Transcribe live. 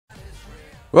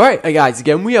Right, hey guys,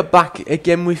 again, we are back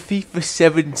again with FIFA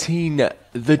 17,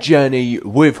 The Journey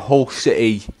with Hull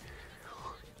City.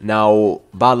 Now,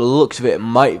 by the looks of it, it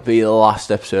might be the last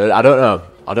episode. I don't know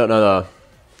though.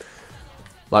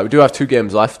 Like, we do have 2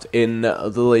 games left in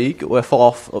the league. We're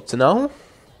 4th up to now.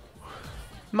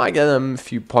 Might get them a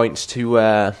few points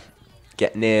to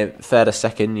get near 3rd or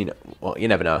 2nd. You know, well, you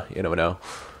never know.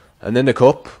 And then the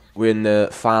Cup, we're in the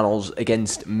finals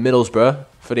against Middlesbrough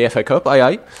for the FA Cup.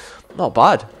 Aye. Not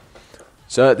bad.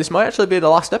 So this might actually be the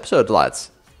last episode, lads.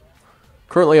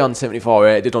 Currently on 74,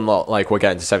 it did unlock like we're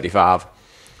getting to 75.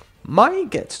 Might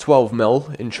get to 12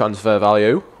 mil in transfer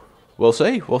value. We'll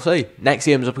see. Next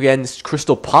game's up against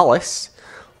Crystal Palace.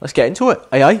 Let's get into it.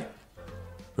 Aye.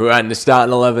 We're in the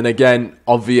starting 11 again.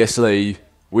 Obviously,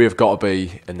 we've got to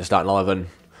be in the starting 11.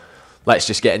 Let's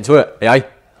just get into it. Aye.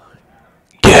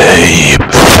 Game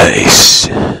face.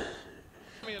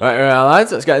 Right,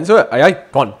 lads. Let's get into it. Aye.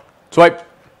 Come on. Swipe.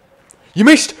 You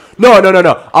missed. No.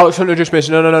 Alex Hunter just missed.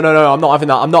 No. I'm not having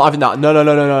that.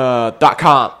 No. That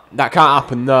can't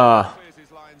happen. No.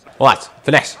 What?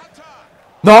 Finesse.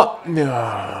 No.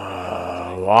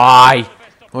 Why?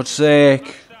 God's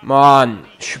sake. Man.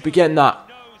 Should be getting that.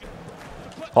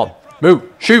 Come on. Move.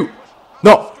 Shoot.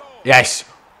 No. Yes.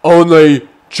 Only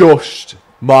just.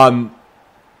 Man.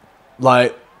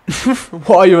 Like.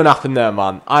 What even happened there,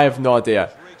 man? I have no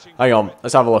idea. Hang on,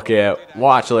 let's have a look here.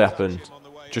 What actually happened?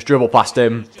 Just dribble past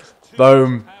him.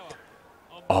 Boom.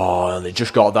 Oh, and they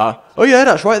just got that. Oh yeah,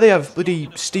 that's right. They have bloody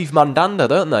Steve Mandanda,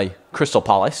 don't they? Crystal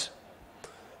Palace.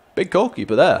 Big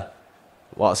goalkeeper there.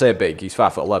 Well, I say big. He's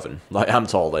 5'11". Like, I'm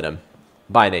taller than him.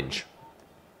 By an inch.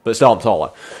 But still, I'm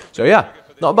taller. So yeah,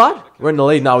 not bad. We're in the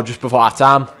lead now just before our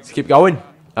time. Let's keep going.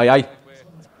 Aye.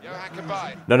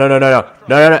 No.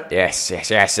 Yes.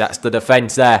 That's the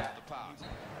defence there.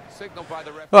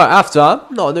 Right, half time.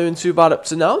 Not doing too bad up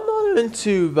to now. Not doing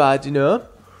too bad, you know.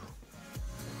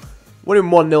 Winning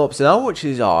 1-0 up to now, which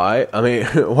is alright. I mean,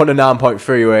 1 a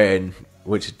 9.3 rating,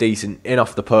 which is decent. In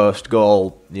off the post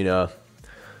goal, you know.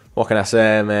 What can I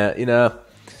say, mate? You know.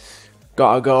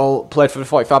 Got a goal. Played for the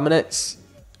 45 minutes.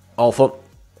 All fun.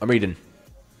 I'm reading.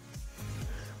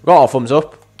 Got all thumbs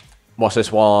up. What's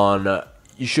this one?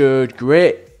 You showed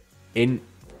great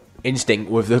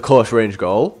instinct with the close range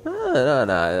goal. No.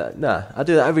 I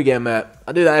do that every game, mate.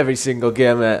 I do that every single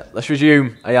game, mate. Let's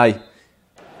resume. Aye.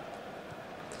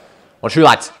 On shoot,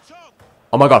 lads.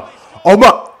 Oh my god. Oh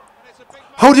my.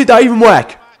 How did that even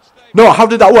work? No, how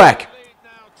did that work?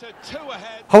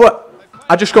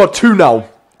 I just got 2 now.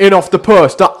 In off the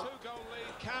post. That.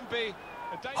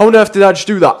 How on earth did I just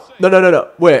do that?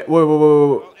 No. Wait.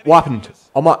 What happened?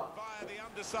 Oh my.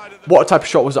 What type of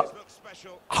shot was that?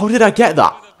 How did I get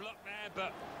that?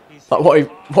 Like,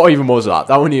 what even was that?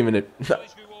 That wasn't even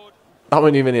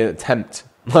an attempt.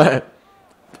 How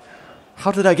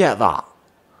did I get that?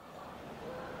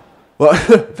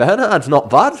 Well, Bernard's not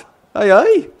bad.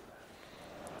 Aye.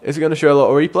 Is it going to show a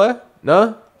little replay?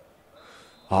 No?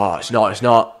 Oh, it's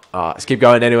not. Let's keep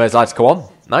going anyways, lads. Come on.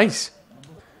 Nice.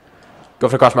 Go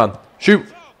for the cross, man. Shoot.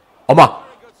 Oh, man.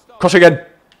 Cross again.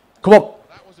 Come on.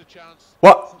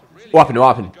 What? What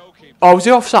happened? Oh, was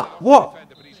he offside? What?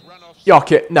 You're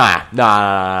kidding. Nah.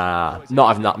 Not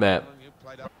having that, mate.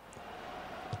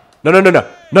 No.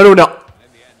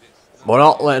 We're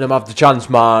not letting him have the chance,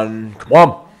 man. Come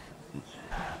on.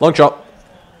 Long shot.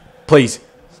 Please.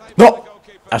 No.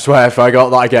 I swear, if I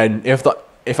got that again,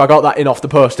 if I got that in off the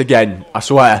post again, I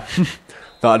swear,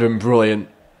 that'd have been brilliant.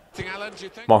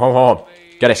 Come on.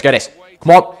 Get this.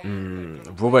 Come on.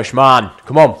 Rubbish, man.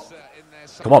 Come on.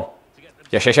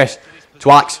 Yes. To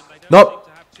Alex. No.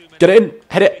 Get it in.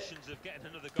 Head it.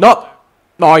 No.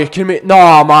 No, you're kidding me.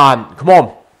 No, man. Come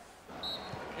on.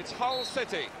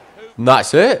 And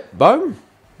that's it. Boom.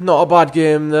 Not a bad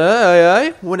game there.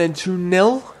 Aye. Winning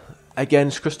 2-0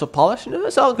 against Crystal Palace. You know,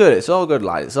 it's all good,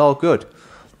 lads. It's all good.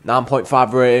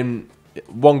 9.5 rating.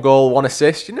 1 goal, 1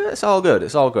 assist. You know, it's all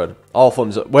good. All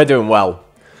thumbs up. We're doing well.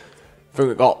 I think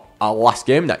we've got our last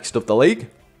game next of the league.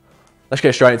 Let's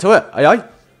get straight into it. Aye.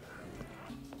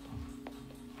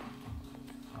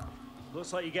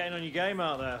 Looks like you're getting on your game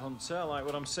out there, Hunter. I like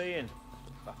what I'm seeing.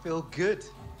 I feel good.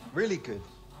 Really good.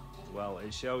 Well,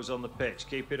 it shows on the pitch.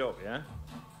 Keep it up, yeah?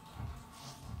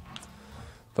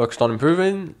 Focused on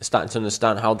improving. Starting to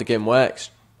understand how the game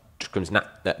works. Just comes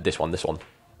this one.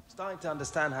 Starting to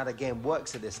understand how the game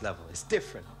works at this level. It's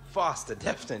different. Faster,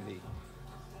 definitely.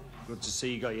 Good to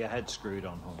see you got your head screwed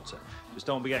on, Hunter. Just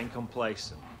don't be getting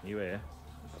complacent. You hear?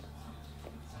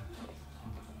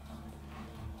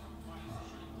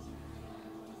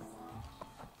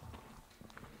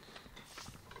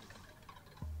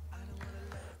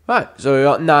 Right, so we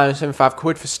got 975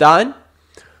 quid for starting.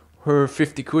 We're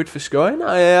 50 quid for scoring.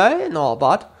 Aye, not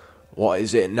bad. What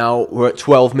is it now? We're at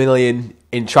 12 million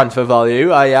in transfer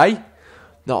value. Aye.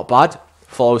 Not bad.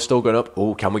 Followers still going up.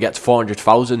 Oh, can we get to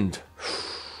 400,000?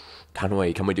 Can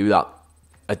we? Can we do that?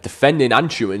 A defending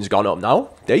and shooting's gone up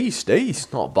now.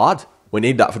 Decent. Not bad. We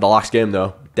need that for the last game,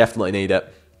 though. Definitely need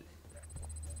it.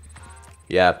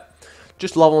 Yeah.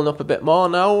 Just leveling up a bit more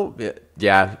now.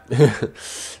 Yeah.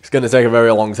 It's going to take a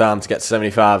very long time to get to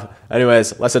 75.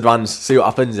 Anyways, let's advance. See what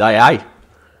happens. Aye.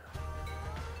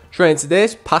 Straight into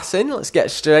this. Passing. Let's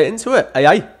get straight into it.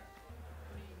 Aye.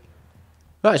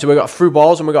 Right, so we got through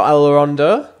balls and we got El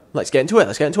Rondo. Let's get into it,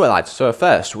 lads. So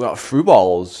first, we got through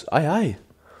balls. Aye.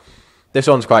 This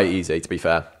one's quite easy, to be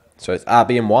fair. So it's R,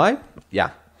 B, and Y. Yeah.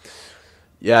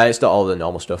 Yeah, it's not all the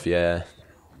normal stuff, yeah.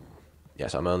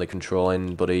 Yes, I'm only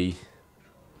controlling, buddy.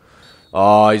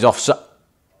 Oh, he's offside.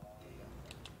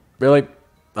 Really?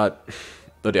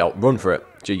 Bloody hell, run for it.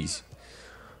 Jeez.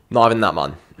 Not having that,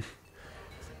 man.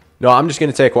 No, I'm just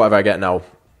going to take whatever I get now.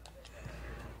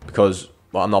 Because,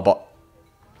 well, I'm not...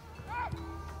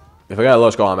 If I get a low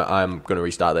score, I'm going to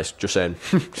restart this. Just saying.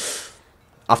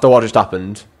 After what just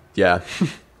happened, yeah.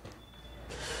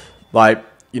 Like,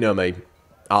 you know me.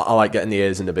 I like getting the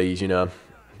A's and the B's, you know.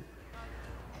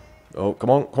 Oh, come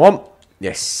on.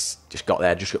 Yes, just got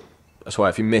there. I swear,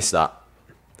 if you miss that.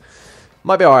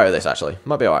 Might be alright with this, actually.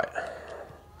 Might be alright.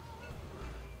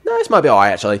 No, this might be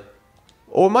alright, actually.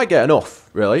 Or we might get enough,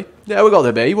 really. Yeah, we got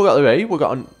the B. We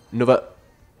got another...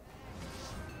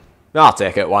 I'll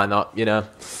take it, why not, you know.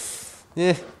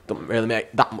 Yeah, doesn't really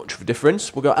make that much of a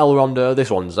difference. We've got El Rondo.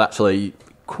 This one's actually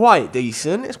quite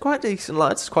decent. It's quite decent,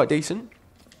 lads. It's quite decent.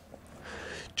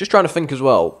 Just trying to think as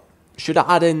well. Should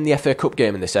I add in the FA Cup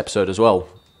game in this episode as well?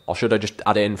 Or should I just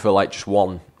add it in for, like, just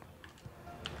one?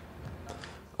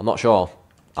 I'm not sure.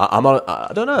 I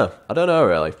don't know. I don't know,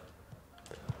 really.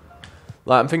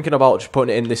 Like, I'm thinking about just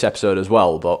putting it in this episode as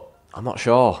well, but I'm not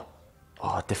sure.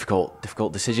 Oh, difficult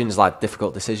decisions, lad.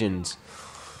 Difficult decisions.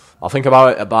 I'll think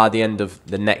about it by the end of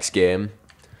the next game,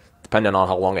 depending on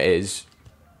how long it is.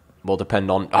 Will depend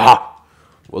on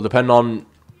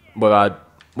whether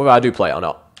I do play it or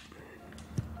not.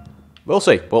 We'll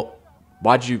see. But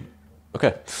why did you?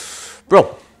 Okay,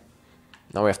 bro.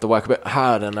 Now we have to work a bit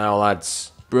harder now,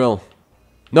 lads. Bro.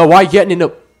 No, why are you getting in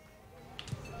up?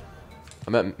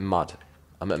 I meant mad.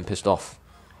 I meant pissed off.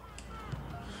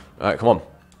 All right, come on.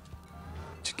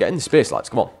 Just get in the space, lads.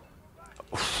 Come on.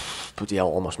 Bloody hell,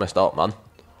 almost messed up, man.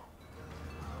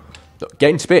 No, get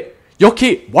in space. Your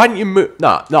kid, why didn't you move?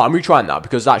 Nah, I'm retrying that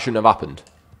because that shouldn't have happened.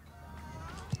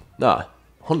 Nah.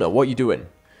 Hunter, what are you doing? You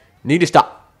need to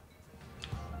stop.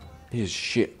 This is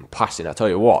shit passing, I tell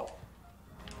you what.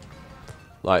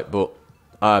 Like, but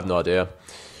I have no idea.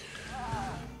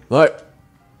 Like,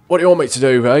 what do you want me to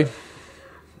do, eh?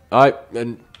 Alright,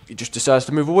 and he just decides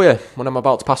to move away when I'm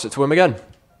about to pass it to him again.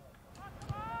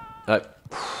 Like,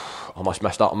 almost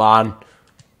messed up, man.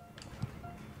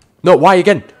 No, why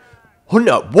again?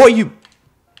 Hunter, what are you...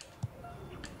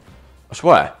 I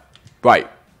swear.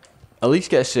 Right. At least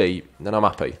get a C, then I'm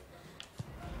happy.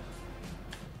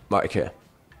 Right, okay.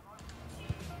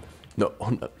 No,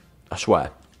 Hunter, I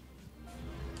swear.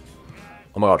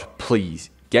 Oh my god, please.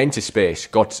 Get into space.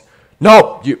 God.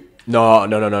 No! You... No.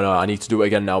 I need to do it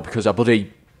again now because I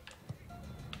bloody...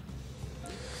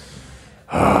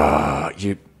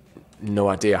 You... No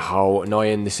idea how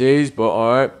annoying this is, but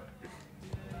alright.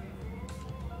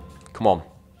 Come on.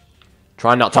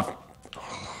 Try not to... Oh,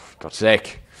 for God's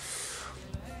sake.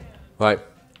 Right.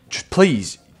 Just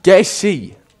please, get a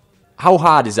C. How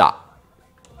hard is that?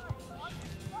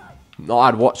 Not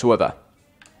hard whatsoever.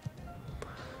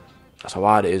 That's how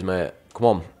hard it is, mate. Come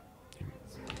on.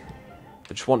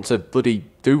 I just want to bloody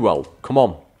do well. Come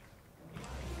on.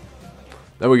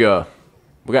 There we go.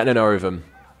 We're getting an hour of him.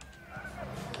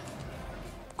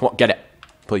 Come on, get it.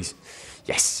 Please.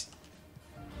 Yes.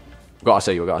 We got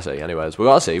to see. Anyways, we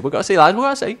got to see, lads. We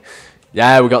got to see.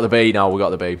 Yeah, we got the B now. We got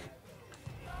the B.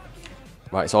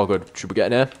 Right, it's all good. Should we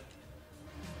get in here?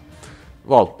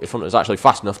 Well, if Hunter's actually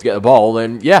fast enough to get the ball,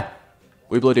 then yeah,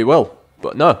 we bloody will.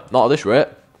 But no, not at this rate.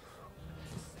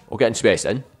 We'll get in space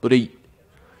then. Bloody...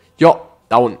 Yo,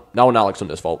 that one Alex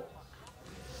Hunter's fault.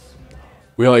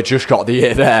 We only just got the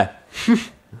A there.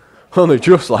 Only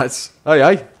just, lads.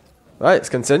 Aye. Right, let's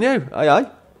continue. Aye.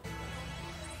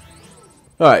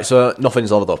 Alright, so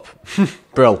nothing's leveled up.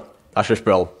 Brill. That's just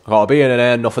brill. I got a B and an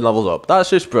A, nothing levels up. That's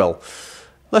just brill.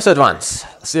 Let's advance.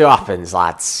 Let's see what happens,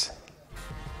 lads.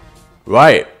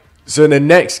 Right. So the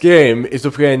next game is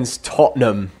up against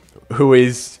Tottenham, who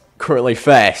is currently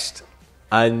first.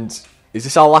 And is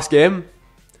this our last game?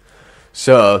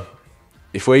 So,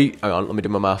 if we... Hang on, let me do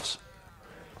my maths.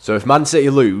 So, if Man City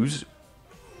lose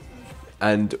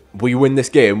and we win this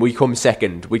game, we come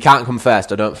second. We can't come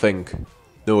first, I don't think.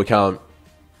 No, we can't.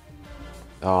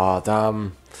 Oh,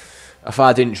 damn. If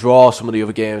I didn't draw some of the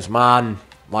other games, man.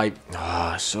 Like,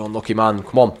 so unlucky, man.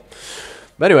 Come on.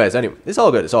 But anyways, it's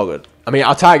all good, it's all good. I mean,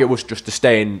 our target was just to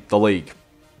stay in the league.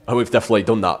 And we've definitely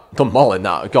done that. Done more than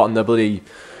that. We've gotten the bloody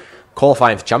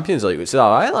qualifying for Champions League, which is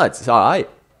alright, lads. It's alright.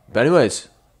 But anyways,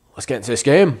 let's get into this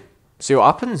game. See what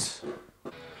happens.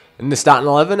 In the starting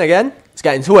 11 again. Let's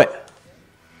get into it.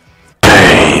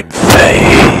 Game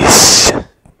face.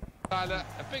 Right,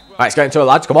 let's get into it,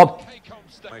 lads. Come on.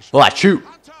 Let's shoot.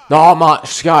 No, man.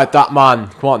 Scared that, man.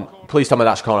 Come on. Please tell me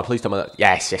that's corner. Please tell me that.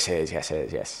 Yes, yes, it is. Yes, it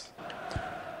is. Yes.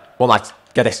 Come on, lads.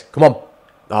 Get this. Come on.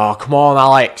 Oh, come on,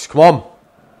 Alex. Come on. Come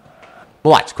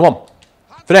on, lads. Come on.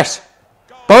 Finish.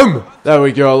 Boom. There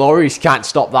we go. Lloris can't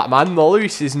stop that, man.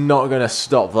 Lloris is not going to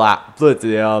stop that.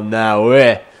 Bloody hell, no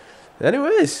way.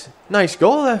 Anyways, nice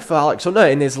goal there for Alex Hunter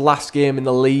in his last game in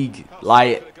the league.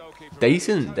 Like,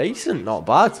 decent. Not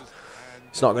bad.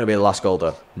 It's not going to be the last goal,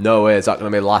 though. No way is that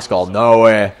going to be the last goal. No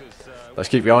way. Let's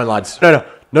keep going, lads. No.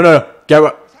 Get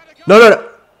it. No.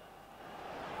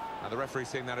 Now the referee's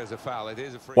saying that is a foul. It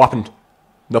is a free. What happened?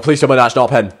 No, please tell me that's not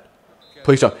a pen.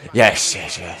 Please don't.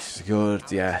 Yes. Good,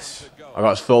 yes. I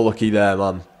got so lucky there,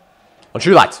 man. On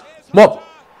shoot, lads. Come on.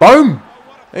 Boom.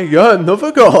 There you go.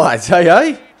 Another goal, lads.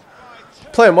 Hey.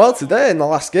 Playing well today in the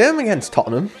last game against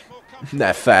Tottenham.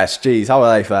 They're first. Jeez, how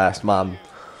are they first, man?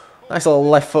 Nice little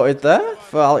left-footed there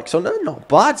for Alex Hunter. Not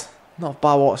bad. Not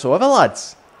bad whatsoever,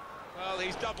 lads.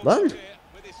 Man.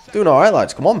 Doing alright,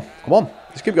 lads. Come on.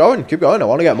 Let's keep going. I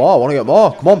want to get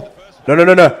more. Come on. No. No,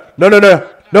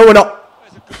 we're not.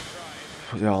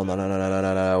 Oh, no.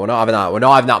 We're not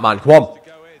having that. Man. Come on.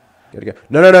 Gotta go.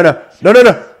 No.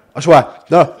 I swear.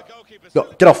 No.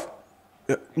 Get off.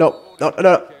 No.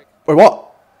 Wait,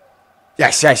 what?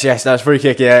 Yes. That's free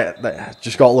kick, yeah.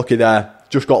 Just got lucky there.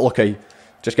 Just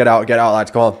get out,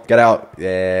 lads. Come on. Get out.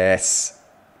 Yes.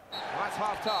 That's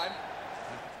half time.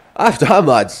 Half time,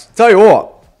 lads. Tell you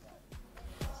what.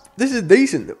 This is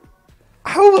decent.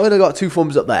 How have I only got 2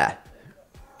 thumbs up there?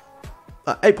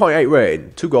 8.8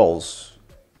 rating, 2 goals.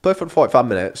 Played for 45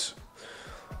 minutes.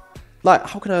 Like,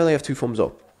 how can I only have 2 thumbs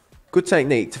up? Good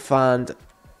technique to find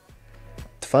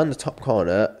the top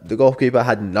corner. The goalkeeper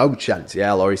had no chance. Yeah,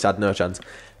 Lloris had no chance.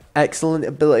 Excellent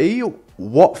ability.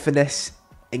 What finesse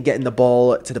in getting the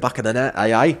ball to the back of the net.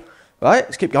 Aye. Right,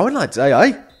 let's keep going, lads.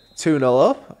 Aye. 2-0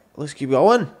 up. Let's keep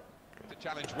going.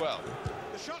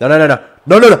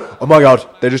 No. Oh my god.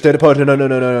 They just did a post. No.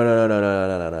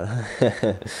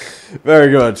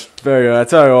 Very good. I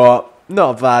tell you what.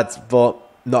 Not bad, but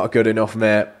not good enough,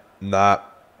 mate. Nah.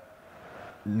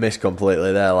 Missed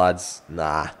completely there, lads.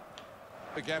 Nah.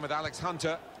 Again with Alex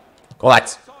Hunter. Go,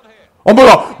 lads. Oh my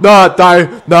god.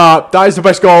 Nah. That is the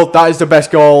best goal. That is the best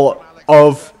goal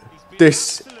of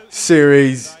this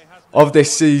series, of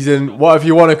this season. Whatever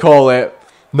you want to call it.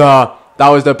 Nah. That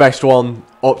was the best one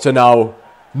up to now.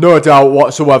 No doubt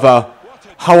whatsoever.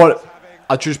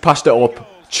 I just passed it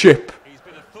up. Chip.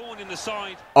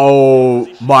 Oh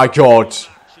my god.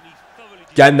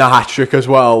 Getting the hat-trick as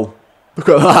well. Look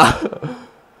at that.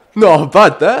 Not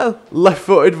bad there.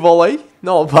 Left-footed volley.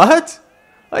 Not bad.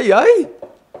 Aye.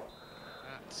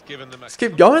 Let's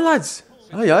keep going, lads.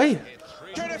 Aye.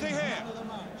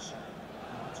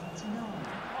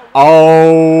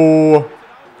 Oh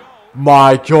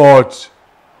my god.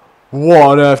 What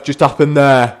on earth just happened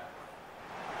there?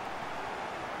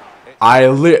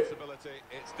 The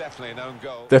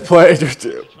player just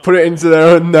put it into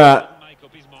their own net.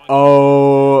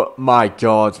 Oh my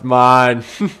god, man.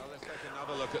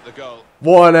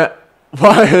 What on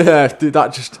earth did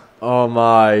that just... Oh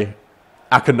my...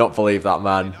 I could not believe that,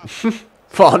 man.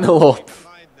 4-0 up.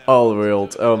 All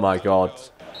reeled. Oh my god.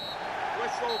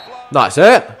 That's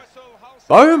it.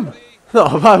 Boom.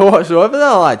 Not bad whatsoever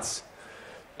there, lads.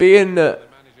 Being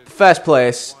first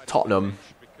place, Tottenham,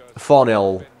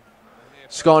 4-0,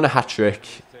 scoring a hat-trick,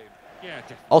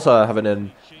 also having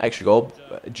an extra goal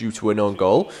due to an own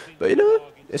goal, but you know,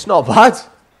 it's not bad.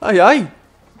 Aye.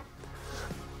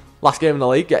 Last game in the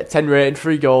league, get 10 rating,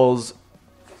 3 goals,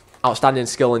 outstanding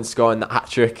skill in scoring that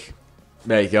hat-trick.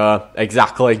 There you go,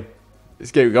 exactly.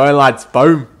 Let's keep going, lads,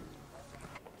 boom.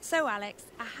 So Alex,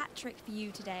 a hat-trick for you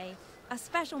today, a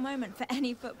special moment for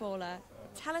any footballer.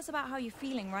 Tell us about how you're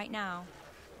feeling right now.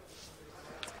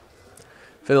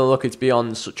 Feeling lucky to be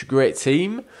on such a great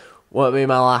team. Won't be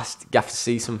my last. Gaff to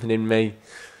see something in me.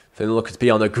 Feeling lucky to be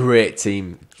on a great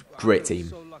team. Great team.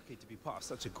 So lucky to be part of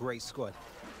such a great squad.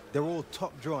 They're all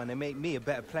top draw and they make me a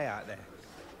better player out there.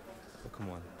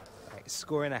 come on. Like,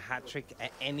 scoring a hat-trick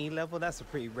at any level, that's a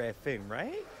pretty rare thing,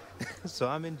 right? So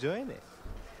I'm enjoying it.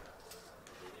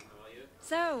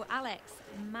 So, Alex,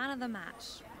 man of the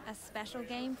match. A special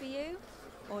game for you?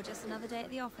 Or just another day at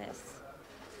the office?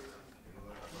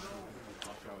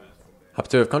 Happy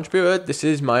to have contributed. This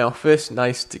is my office.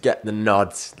 Nice to get the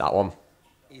nods, that one.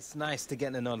 It's nice to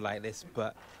get a nod like this,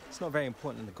 but it's not very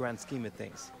important in the grand scheme of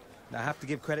things. Now, I have to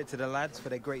give credit to the lads for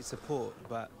their great support,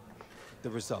 but the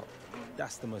result,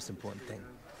 that's the most important thing.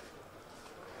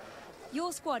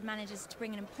 Your squad manages to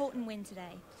bring an important win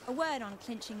today. A word on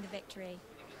clinching the victory.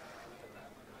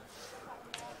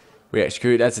 We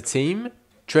executed as a team.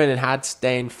 Training hard,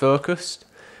 staying focused.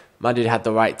 Mandy had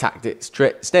the right tactics.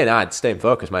 Staying hard, staying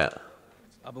focused, mate.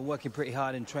 I've been working pretty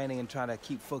hard in training and trying to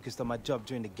keep focused on my job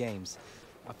during the games.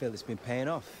 I feel it's been paying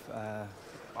off.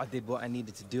 I did what I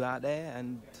needed to do out there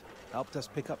and helped us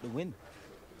pick up the win.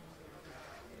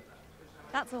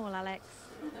 That's all, Alex.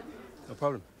 No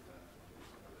problem.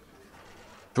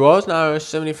 Draws now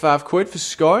 75 quid for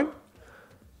scoring.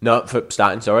 No, for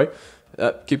starting, sorry.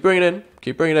 Keep bringing in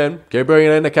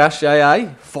the cash,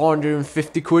 aye.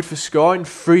 450 quid for scoring,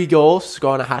 3 goals,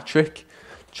 scoring a hat-trick.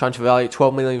 Transfer value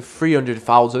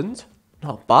 12,300,000.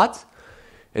 Not bad.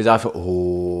 His eye for,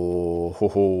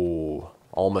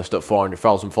 almost at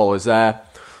 400,000 followers there.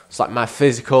 It's like my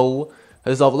physical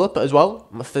has leveled up as well.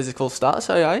 My physical stats,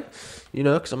 aye. You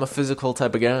know, because I'm a physical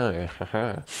type of guy.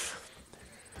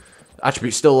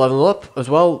 Attributes still leveling up as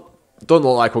well. Doesn't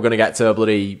look like we're going to get to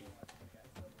bloody,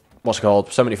 what's it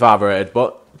called, 75 rated,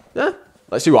 but yeah,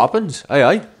 let's see what happens.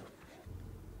 Aye.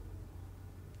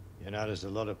 You know, there's a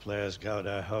lot of players go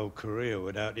their whole career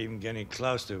without even getting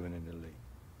close to winning the league.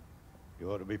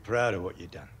 You ought to be proud of what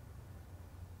you've done.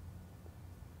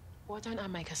 Why don't I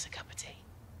make us a cup of tea?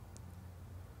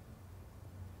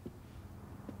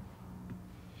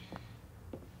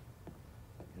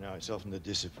 You know, it's often the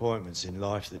disappointments in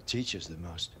life that teach us the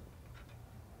most.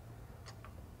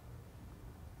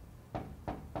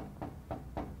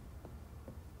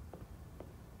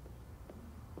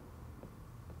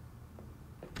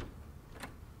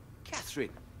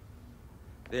 Catherine.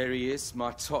 There he is,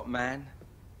 my top man.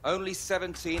 Only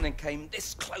 17 and came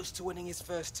this close to winning his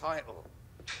first title.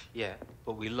 Yeah,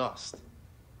 but we lost.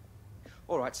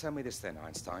 All right, tell me this then,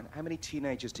 Einstein. How many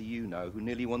teenagers do you know who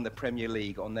nearly won the Premier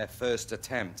League on their first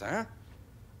attempt, huh?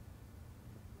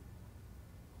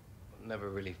 Never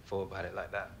really thought about it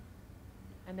like that.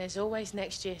 And there's always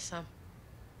next year, son.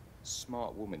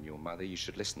 Smart woman, your mother. You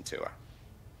should listen to her.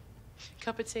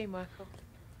 Cup of tea, Michael.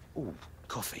 Ooh,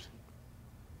 coffee.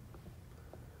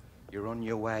 You're on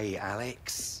your way,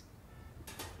 Alex.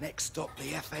 Next stop,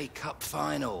 the FA Cup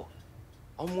final.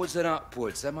 Onwards and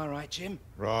upwards, am I right, Jim?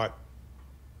 Right.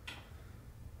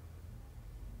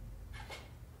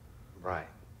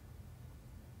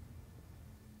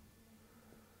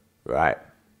 Right.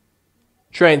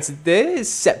 Train today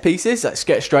is set pieces. Let's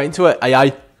get straight into it.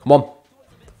 Aye. Come on.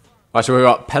 Right, so we've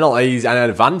got penalties and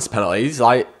advanced penalties.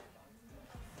 Like,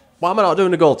 why am I not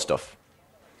doing the gold stuff?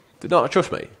 Did not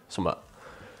trust me? Somewhat.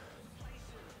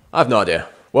 I have no idea.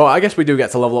 Well, I guess we do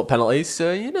get to level up penalties,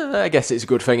 so, you know, I guess it's a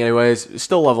good thing anyways. It's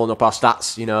still leveling up our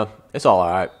stats, you know. It's all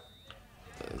alright.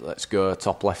 Let's go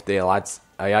top left here, lads.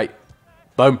 Aye.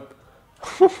 Boom.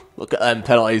 Look at them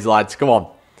penalties, lads. Come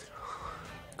on.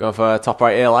 Going for top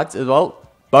right here, lads, as well.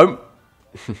 Boom.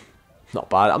 Not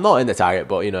bad. I'm not in the target,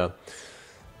 but, you know.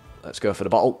 Let's go for the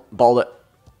bottle. Bottled it.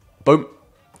 Boom.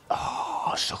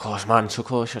 Oh, so close, man. So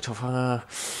close.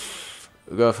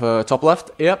 We'll go for top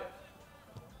left. Yep.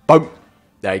 Boom.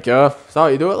 There you go. That's how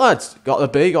you do it, lads. Got the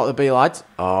B, lads.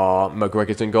 Oh,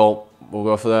 McGregor's in goal. We'll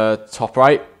go for the top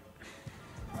right.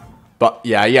 But,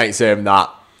 yeah, he ain't saving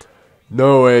that.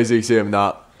 No way is he saving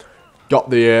that. Got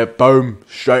the A. Boom.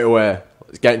 Straight away.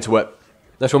 Let's get into it.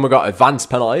 Next one, we got advanced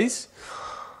penalties.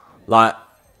 Like,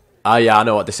 yeah, I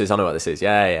know what this is.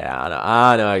 Yeah,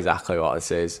 I know exactly what this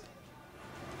is.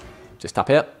 Just tap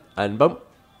here. And boom.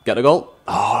 Get the goal.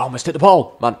 Oh, I almost hit the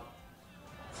ball, man.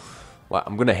 Well,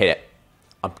 I'm going to hit it.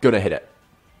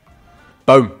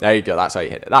 Boom. There you go. That's how you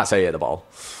hit it. That's how you hit the ball.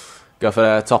 Go for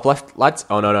the top left, lads.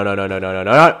 Oh, no.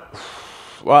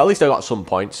 Well, at least I got some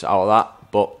points out of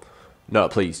that. But, no,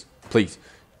 please.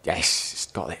 Yes.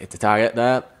 Just got to hit the target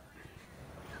there.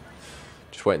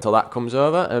 Just wait until that comes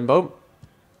over. And boom.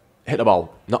 Hit the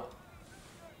ball. No.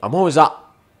 I'm always that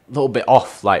little bit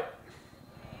off. Like,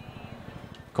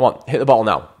 come on. Hit the ball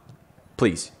now.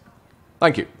 Please.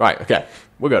 Thank you. Right. Okay.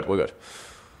 We're good.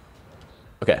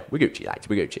 Okay, we're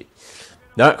Gucci.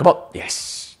 No, come on.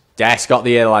 Yes, got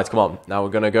the A, lads. Come on. Now we're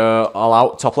going to go all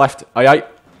out. Top left. Aye.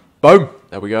 Boom.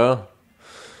 There we go.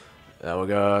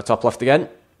 Top left again.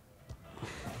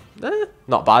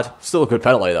 Not bad. Still a good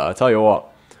penalty, though, I tell you what.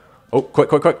 Oh,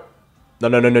 quick. No.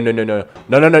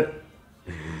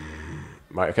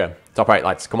 Right, okay. Top right,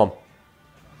 lads. Come on.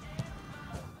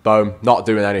 Boom. Not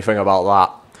doing anything about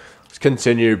that. Let's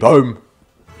continue. Boom.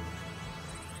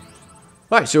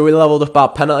 Right, so we leveled up our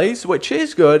penalties, which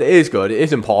is good. It is good. It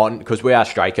is important because we are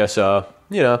striker, so,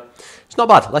 you know, it's not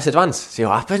bad. Let's advance. See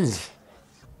what happens.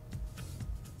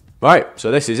 Right,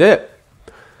 so this is it.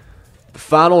 The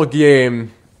final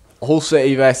game. Hull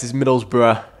City versus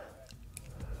Middlesbrough.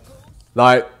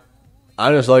 Like,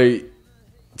 honestly,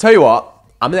 tell you what,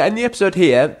 I'm going to end the episode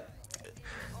here.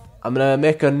 I'm going to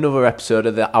make another episode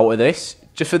out of this,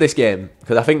 just for this game,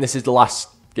 because I think this is the last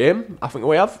game I think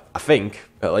we have. I think,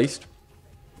 at least.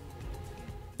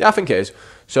 Yeah, I think it is.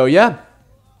 So, yeah,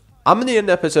 I'm going to end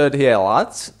the episode here,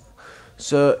 lads.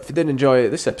 So, if you did enjoy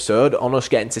this episode, on us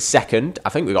getting to second, I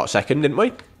think we got second, didn't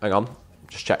we? Hang on,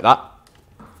 just check that.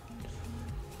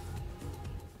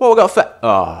 Well, we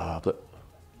got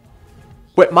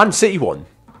wait, Man City won.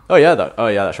 Oh yeah,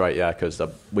 that's right. Yeah, because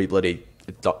we bloody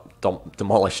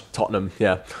demolished Tottenham.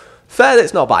 Yeah, fair.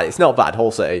 It's not bad. It's not bad.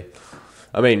 Hull City.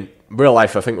 I mean, real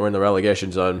life, I think we're in the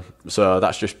relegation zone, so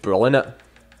that's just brilliant. It.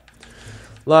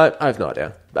 Like, I have no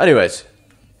idea. But anyways,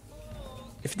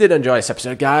 if you did enjoy this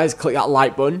episode, guys, click that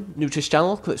like button. New to this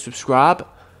channel, click subscribe.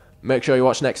 Make sure you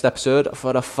watch next episode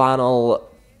for the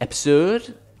final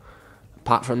episode.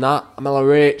 Apart from that, I'm Ella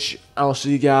Rich. I'll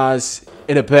see you guys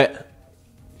in a bit.